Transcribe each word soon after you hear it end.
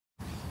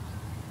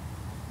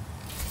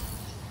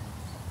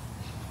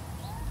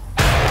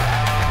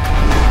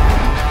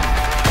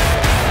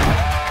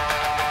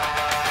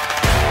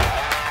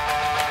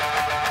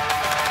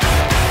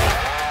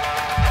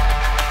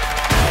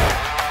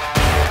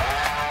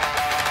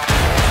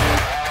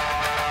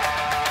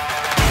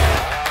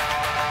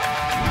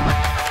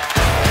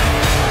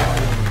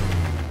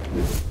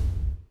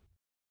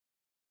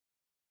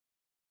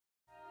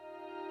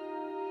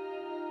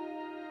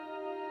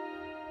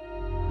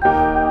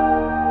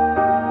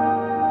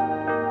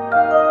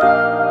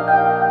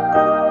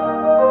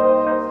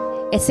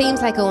It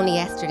seems like only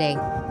yesterday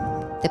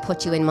they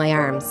put you in my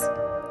arms.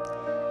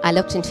 I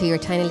looked into your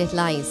tiny little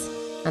eyes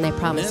and I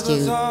promised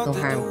you no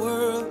harm.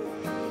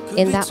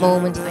 In that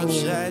moment I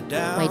knew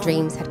my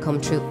dreams had come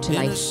true to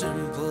life,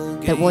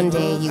 that one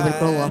day you will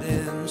grow up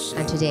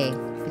and today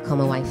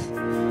become a wife.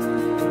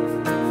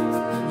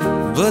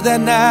 But that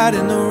night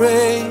in the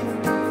rain,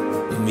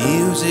 the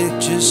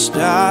music just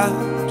stopped,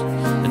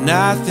 and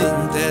I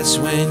think that's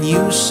when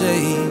you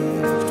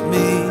saved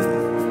me.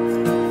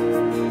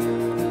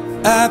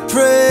 I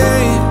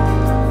pray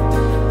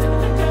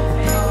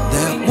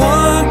that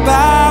one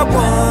by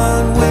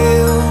one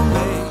we'll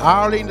make.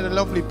 Arlene had a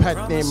lovely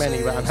pet name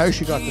anyway, and how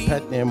she got the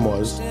pet name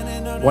was,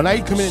 when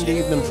I'd come in the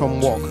evening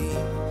from work,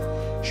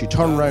 she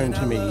turned round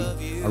to me,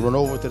 I run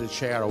over to the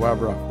chair or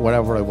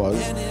wherever I was.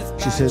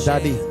 She says,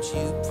 "Daddy,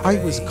 I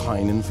was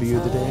kinding for you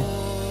today.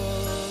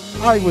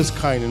 I was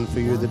kinding for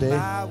you today."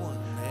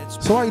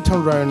 So I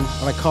turned round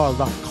and I called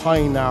that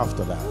kind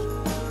after that.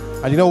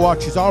 And you know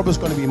what? She's always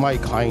going to be my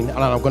kind, and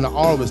I'm going to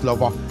always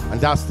love her.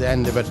 And that's the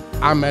end of it.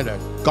 Amen.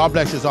 God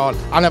bless you all,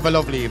 and have a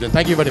lovely evening.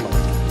 Thank you very much.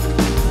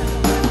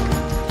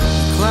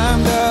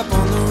 Climbed up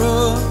on the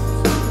roof,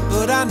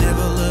 but I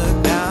never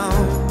looked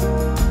down,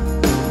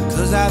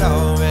 'cause I'd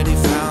already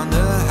found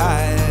the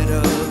height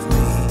of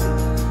me.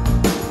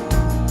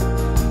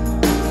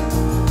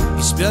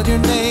 You spelled your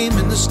name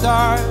in the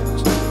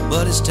stars,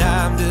 but it's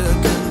time to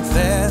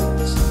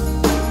confess,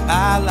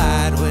 I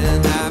lied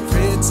when I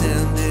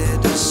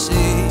pretended to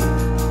see.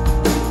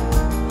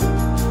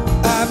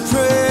 I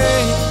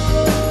pray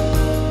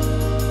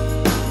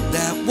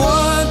that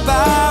one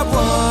by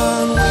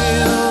one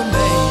we'll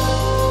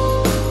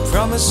make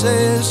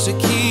promises to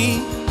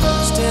keep,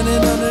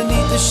 standing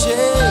underneath the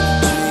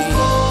shade tree.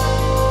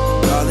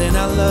 Darling,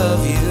 I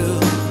love you,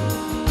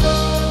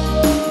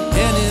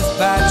 and if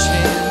by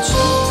chance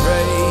you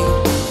pray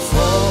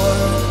for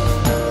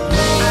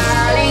me.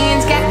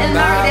 Arlene's getting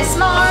married this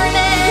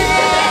morning.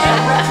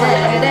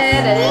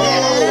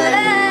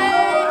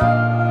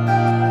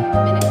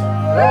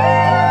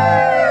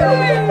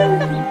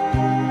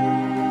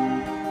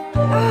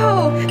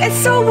 Oh, it's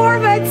so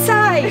warm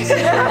outside.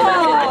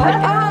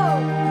 Oh,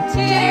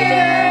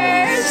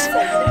 cheers.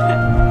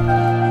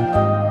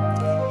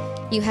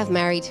 You have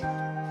married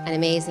an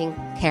amazing,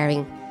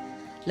 caring,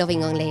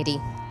 loving young lady,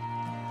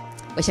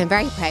 which I'm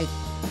very proud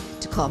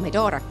to call my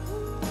daughter,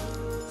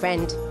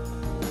 friend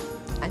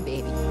and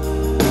baby.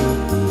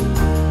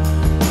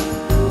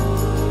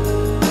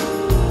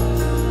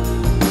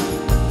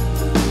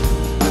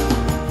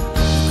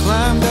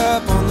 Climbed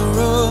up on the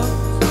roof,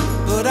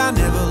 but I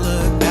never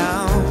looked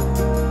down,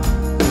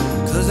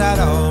 'cause I'd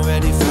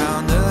already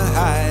found the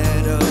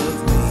height of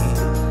me.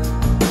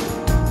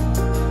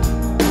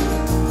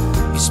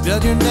 You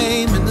spelled your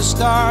name in the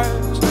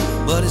stars,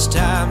 but it's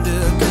time to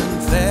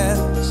confess,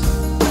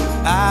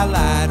 I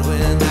lied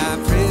when I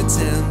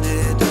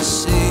pretended to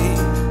see.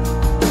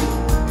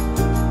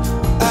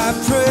 I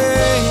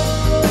pray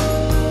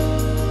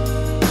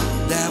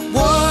that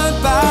one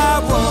by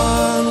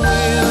one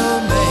we'll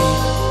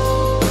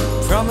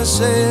make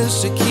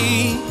promises to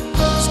keep,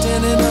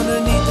 standing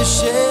underneath the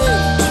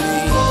shade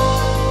tree.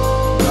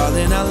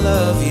 Darling, I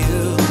love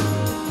you,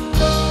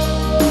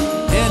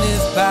 and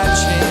if by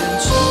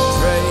chance you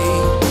pray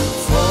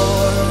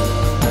for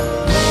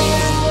me,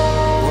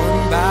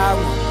 one by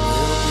one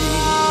we'll be.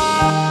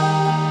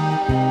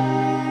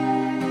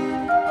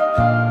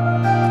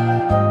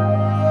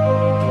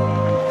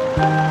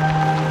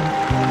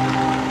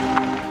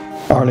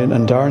 Arlene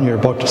and Darren, you're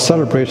about to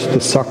celebrate the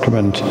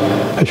sacrament.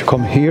 As you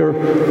come here,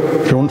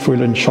 your own free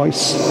will and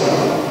choice,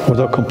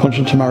 without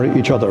compulsion to marry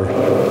each other.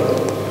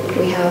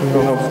 We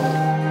have.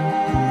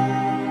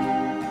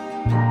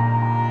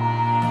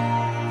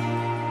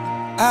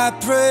 I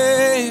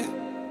pray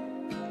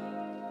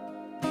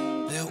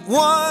that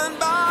one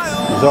by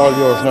one. It's all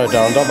yours now,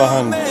 Darren. Double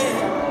hand.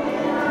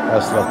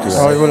 That's lucky.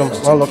 Alright, William.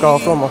 I'll look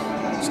after him.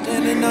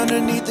 Standing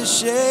underneath the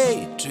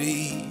shade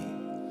tree.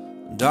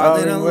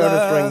 Darling, I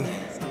love you.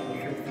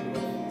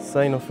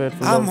 Sign of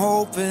faithful I'm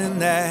love. hoping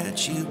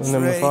that you In the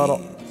name of the Father,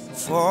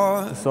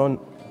 for the Son,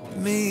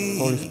 me.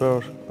 Holy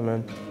Spirit.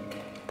 Amen.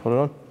 Put it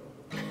on.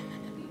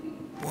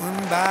 One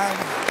by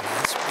one,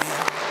 let's be.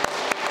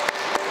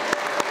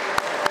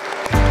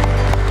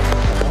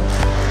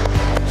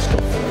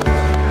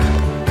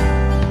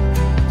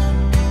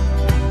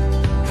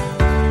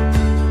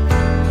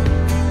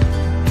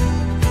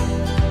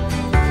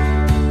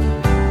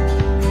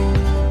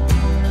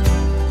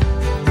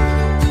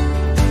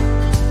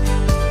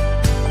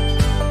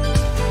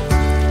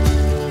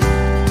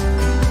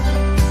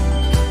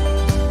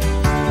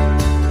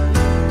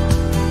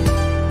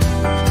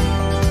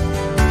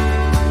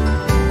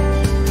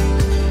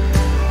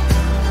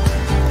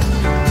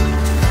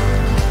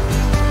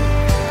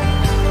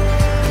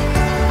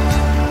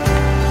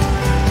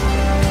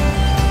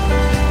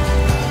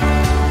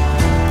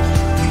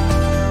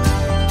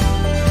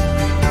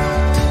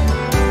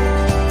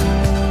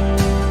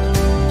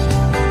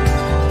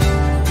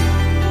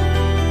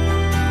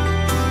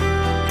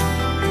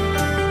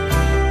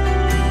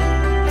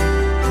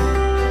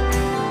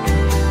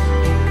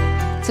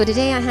 So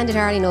today I handed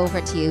Arlene over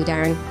to you,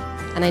 Darren,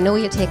 and I know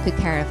you'll take good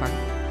care of her,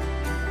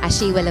 as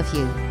she will of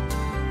you.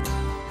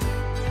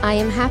 I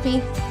am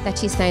happy that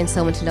she's found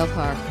someone to love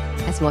her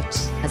as much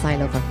as I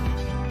love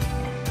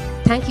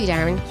her. Thank you,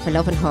 Darren, for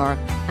loving her,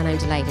 and I'm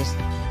delighted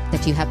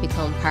that you have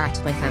become part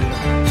of my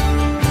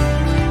family.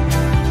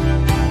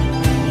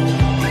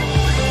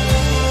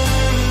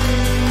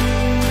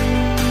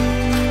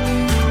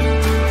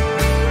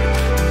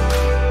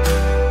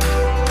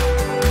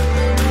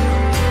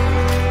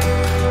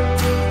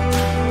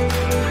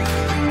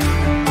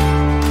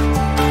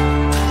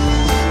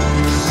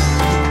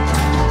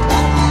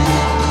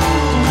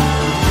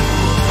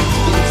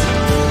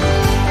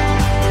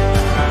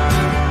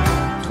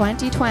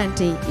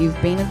 2020, you've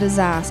been a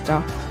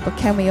disaster, but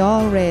can we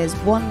all raise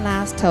one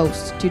last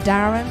toast to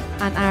Darren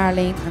and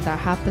Arlene and their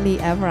happily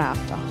ever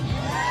after?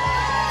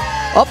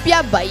 Up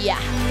ya,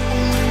 baya!